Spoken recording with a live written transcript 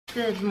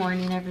Good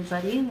morning,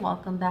 everybody.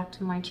 Welcome back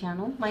to my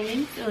channel. My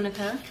name is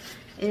Unica.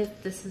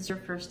 If this is your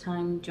first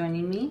time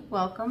joining me,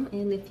 welcome.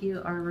 And if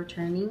you are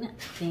returning,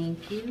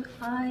 thank you.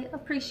 I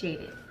appreciate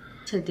it.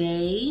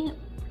 Today,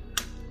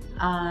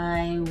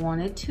 I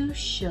wanted to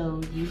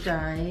show you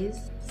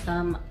guys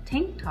some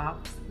tank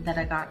tops that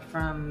I got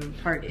from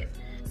Target.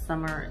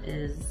 Summer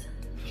is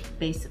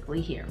basically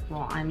here.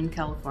 Well, I'm in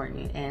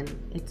California and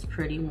it's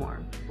pretty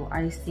warm. Well,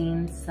 I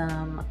seen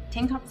some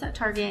tank tops at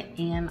Target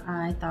and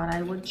I thought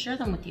I would share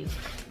them with you.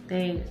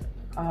 They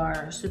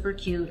are super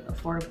cute,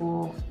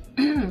 affordable,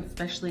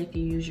 especially if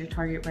you use your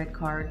Target Red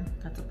card.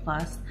 That's a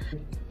plus.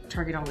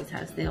 Target always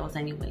has sales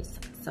anyways,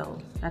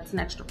 so that's an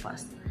extra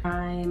plus.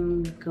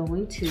 I'm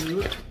going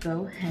to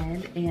go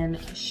ahead and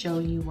show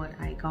you what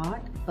I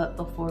got, but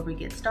before we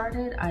get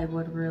started, I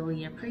would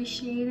really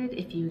appreciate it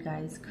if you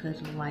guys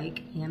could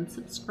like and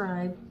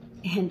subscribe,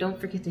 and don't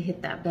forget to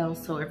hit that bell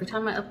so every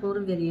time I upload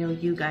a video,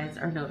 you guys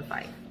are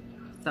notified.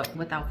 So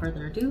without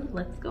further ado,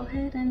 let's go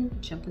ahead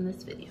and jump in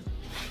this video.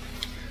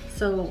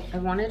 So I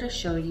wanted to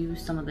show you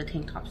some of the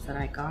tank tops that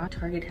I got.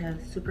 Target has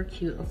super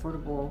cute,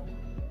 affordable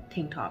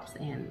tank tops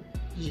and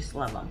you just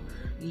love them.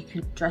 You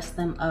can dress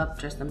them up,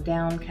 dress them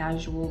down,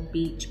 casual,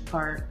 beach,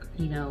 park,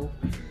 you know,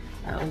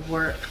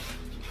 work,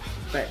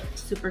 but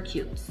super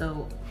cute.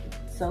 So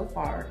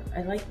far,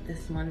 I like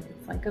this one.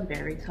 It's like a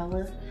berry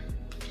color.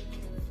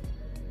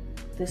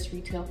 This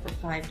retailed for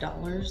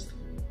 $5.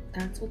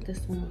 That's what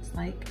this one looks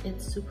like.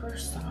 It's super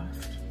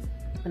soft,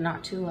 but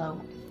not too low.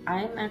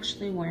 I'm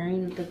actually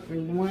wearing the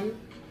green one.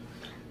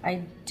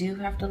 I do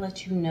have to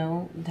let you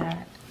know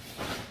that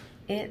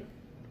it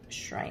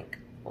shrank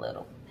a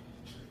little.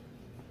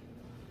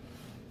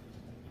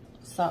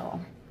 So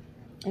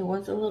it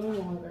was a little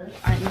longer.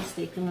 I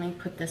mistakenly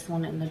put this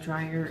one in the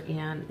dryer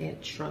and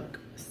it shrunk.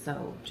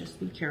 So just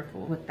be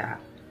careful with that.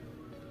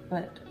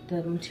 But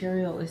the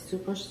material is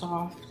super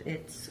soft.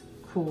 It's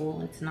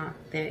cool. It's not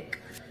thick.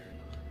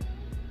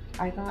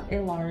 I got a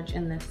large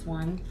in this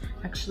one.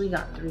 Actually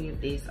got 3 of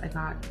these. I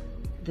got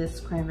this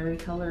cranberry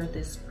color,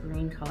 this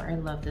green color. I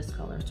love this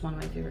color. It's one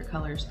of my favorite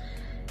colors.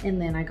 And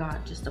then I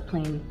got just a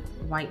plain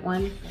white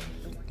one.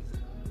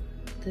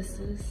 It's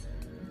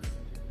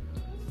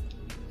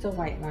a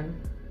white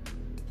one.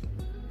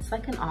 It's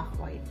like an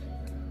off-white,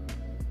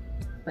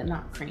 but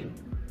not cream.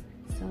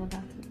 So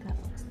that's what that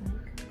looks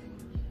like.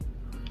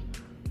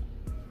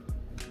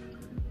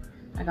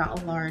 I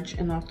got a large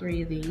in all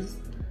 3 of these.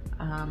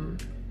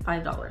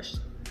 $5,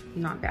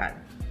 not bad.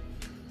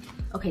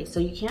 Okay, so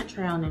you can't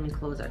try on any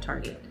clothes at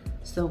Target.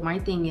 So my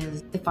thing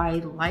is, if I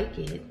like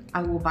it,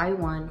 I will buy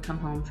one, come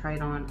home, try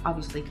it on,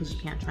 obviously, because you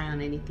can't try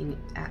on anything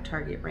at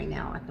Target right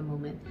now at the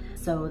moment.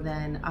 So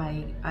then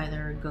I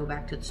either go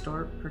back to the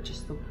store,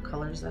 purchase the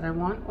colors that I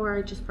want, or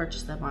I just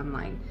purchase them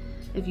online.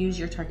 If you use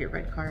your Target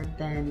Red card,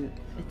 then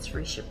it's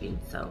free shipping,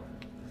 so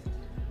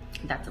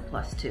that's a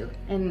plus too.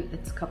 And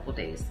it's a couple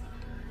days.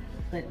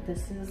 But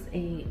this is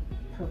a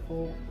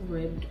purple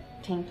ribbed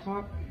tank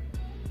top.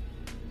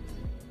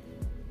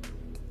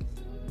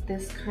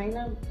 This kind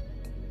of,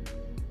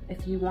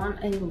 if you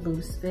want a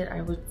loose fit,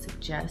 I would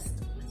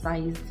suggest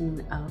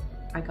sizing up.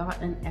 I got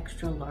an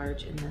extra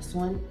large in this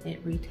one. It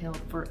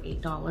retailed for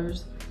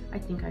 $8. I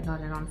think I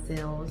got it on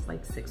sale. It was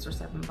like $6 or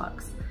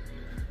 $7.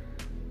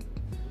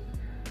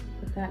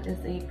 But that is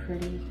a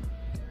pretty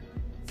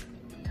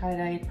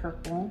tie-dye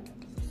purple,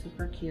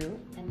 super cute.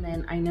 And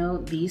then I know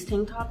these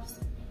tank tops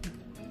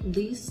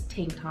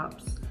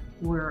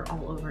were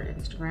all over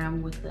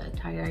Instagram with the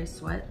tie-dye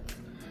sweats.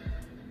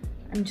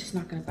 I'm just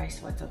not gonna buy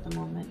sweats at the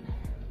moment,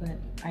 but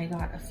I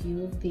got a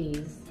few of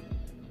these,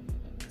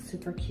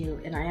 super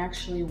cute. And I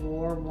actually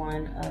wore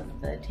one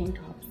of the tank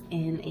tops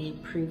in a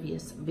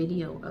previous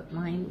video of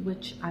mine,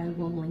 which I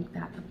will link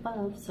that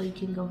above so you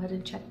can go ahead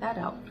and check that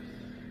out.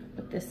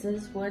 But this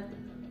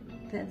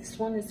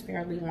one is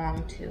fairly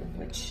long too,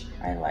 which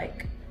I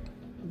like.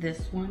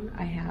 This one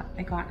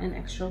I got an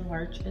extra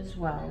large as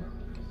well.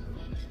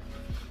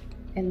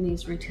 And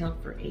these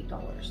retailed for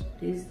 $8.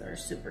 These are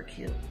super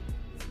cute.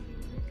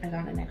 I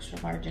got an extra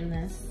large in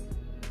this.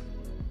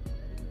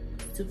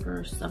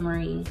 Super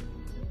summery.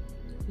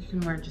 You can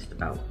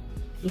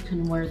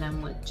wear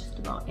them with just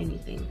about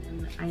anything.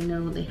 And I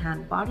know they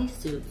had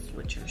bodysuits,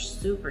 which are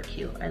super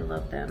cute. I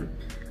love them.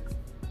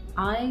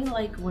 I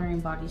like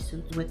wearing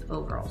bodysuits with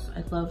overalls.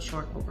 I love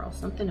short overalls.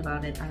 Something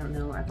about it, I don't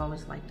know. I've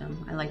always liked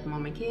them. I like them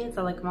on my kids.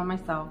 I like them on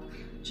myself.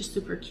 Just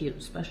super cute,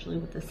 especially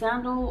with a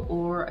sandal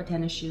or a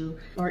tennis shoe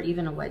or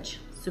even a wedge.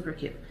 Super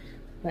cute.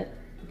 But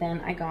then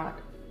I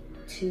got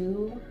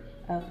 2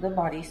 of the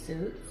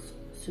bodysuits.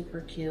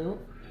 Super cute.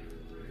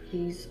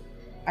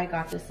 I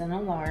got this in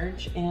a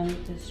large and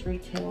this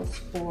retails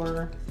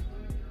for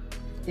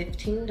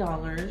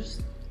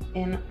 $15.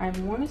 And I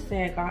want to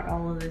say I got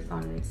all of this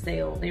on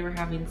sale. They were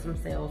having some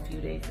sale a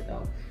few days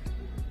ago.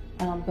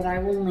 But I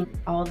will link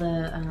all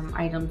the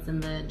items in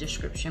the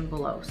description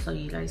below so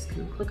you guys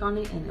can click on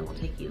it and it will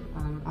take you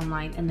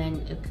online. And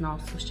then it can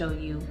also show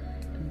you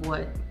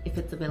if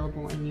it's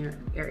available in your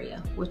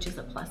area, which is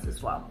a plus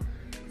as well.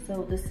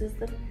 So this is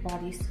the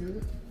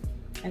bodysuit.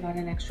 I got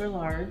an extra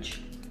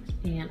large.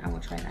 and I will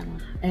try that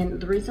on. And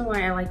the reason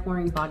why I like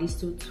wearing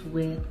bodysuits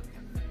with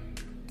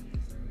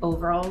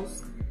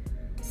overalls,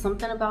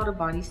 something about a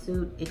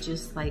bodysuit, it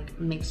just like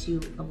makes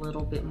you a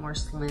little bit more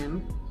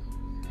slim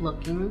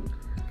looking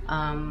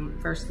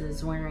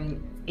versus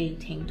wearing a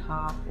tank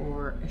top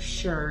or a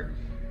shirt.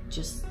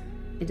 Just,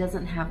 it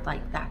doesn't have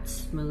like that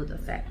smooth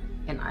effect,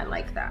 and I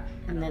like that.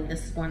 And then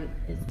this one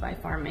is by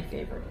far my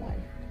favorite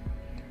one.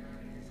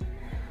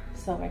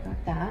 So I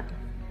got that.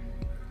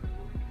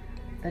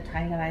 The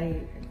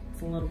tie-dye,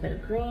 it's a little bit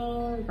of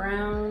green,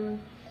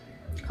 brown,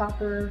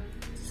 copper,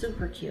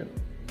 super cute.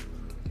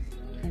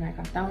 And I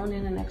got that one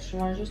in an extra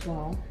large as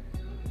well.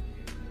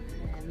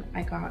 And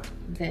I got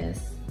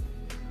this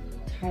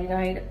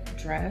tie-dyed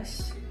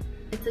dress.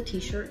 It's a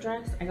t-shirt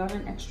dress. I got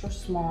an extra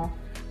small.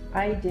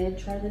 I did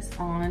try this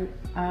on.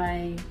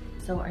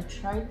 So I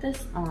tried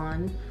this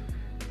on.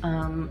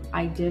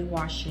 I did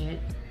wash it.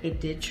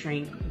 It did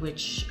shrink,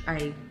 which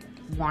I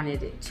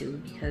wanted it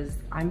to because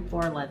I'm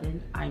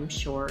 4'11", I'm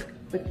short.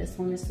 But this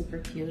one is super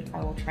cute.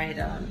 I will try it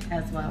on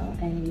as well.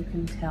 And you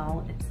can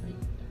tell it's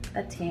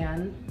like a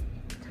tan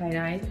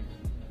tie-dyed.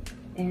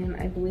 And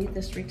I believe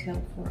this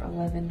retailed for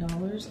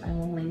 $11. I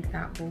will link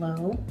that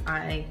below.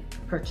 I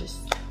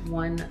purchased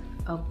one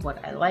of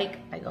what I like.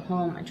 I go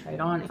home, I try it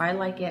on. If I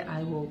like it,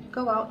 I will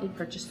go out and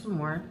purchase some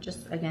more.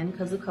 Just again,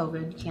 because of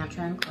COVID, you can't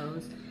try on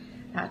clothes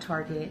at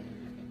Target.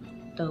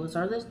 Those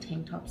are the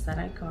tank tops that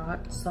I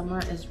got.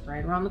 Summer is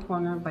right around the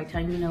corner. By the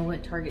time you know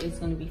it, Target is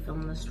going to be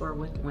filling the store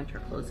with winter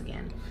clothes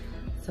again.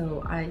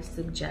 So I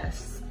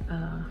suggest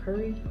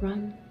hurry,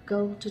 run,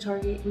 go to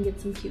Target and get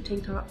some cute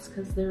tank tops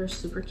because they're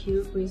super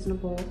cute,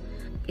 reasonable.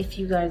 If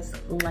you guys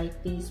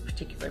like these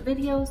particular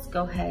videos,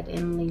 go ahead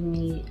and leave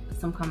me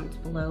some comments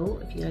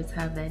below. If you guys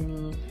have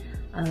any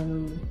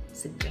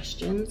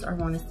suggestions or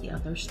want to see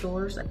other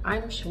stores.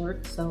 I'm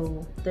short,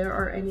 so if there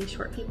are any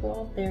short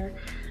people out there,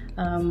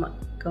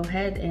 go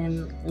ahead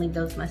and leave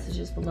those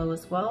messages below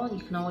as well.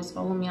 You can always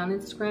follow me on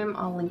Instagram.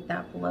 I'll link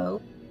that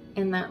below.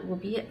 And that will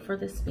be it for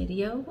this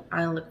video.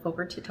 I look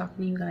forward to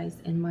talking to you guys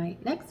in my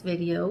next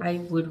video. I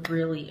would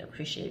really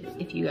appreciate it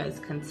if you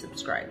guys can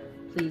subscribe.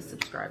 Please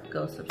subscribe,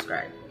 go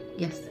subscribe.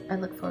 Yes, I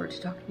look forward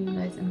to talking to you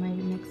guys in my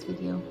next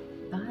video.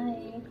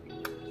 Bye.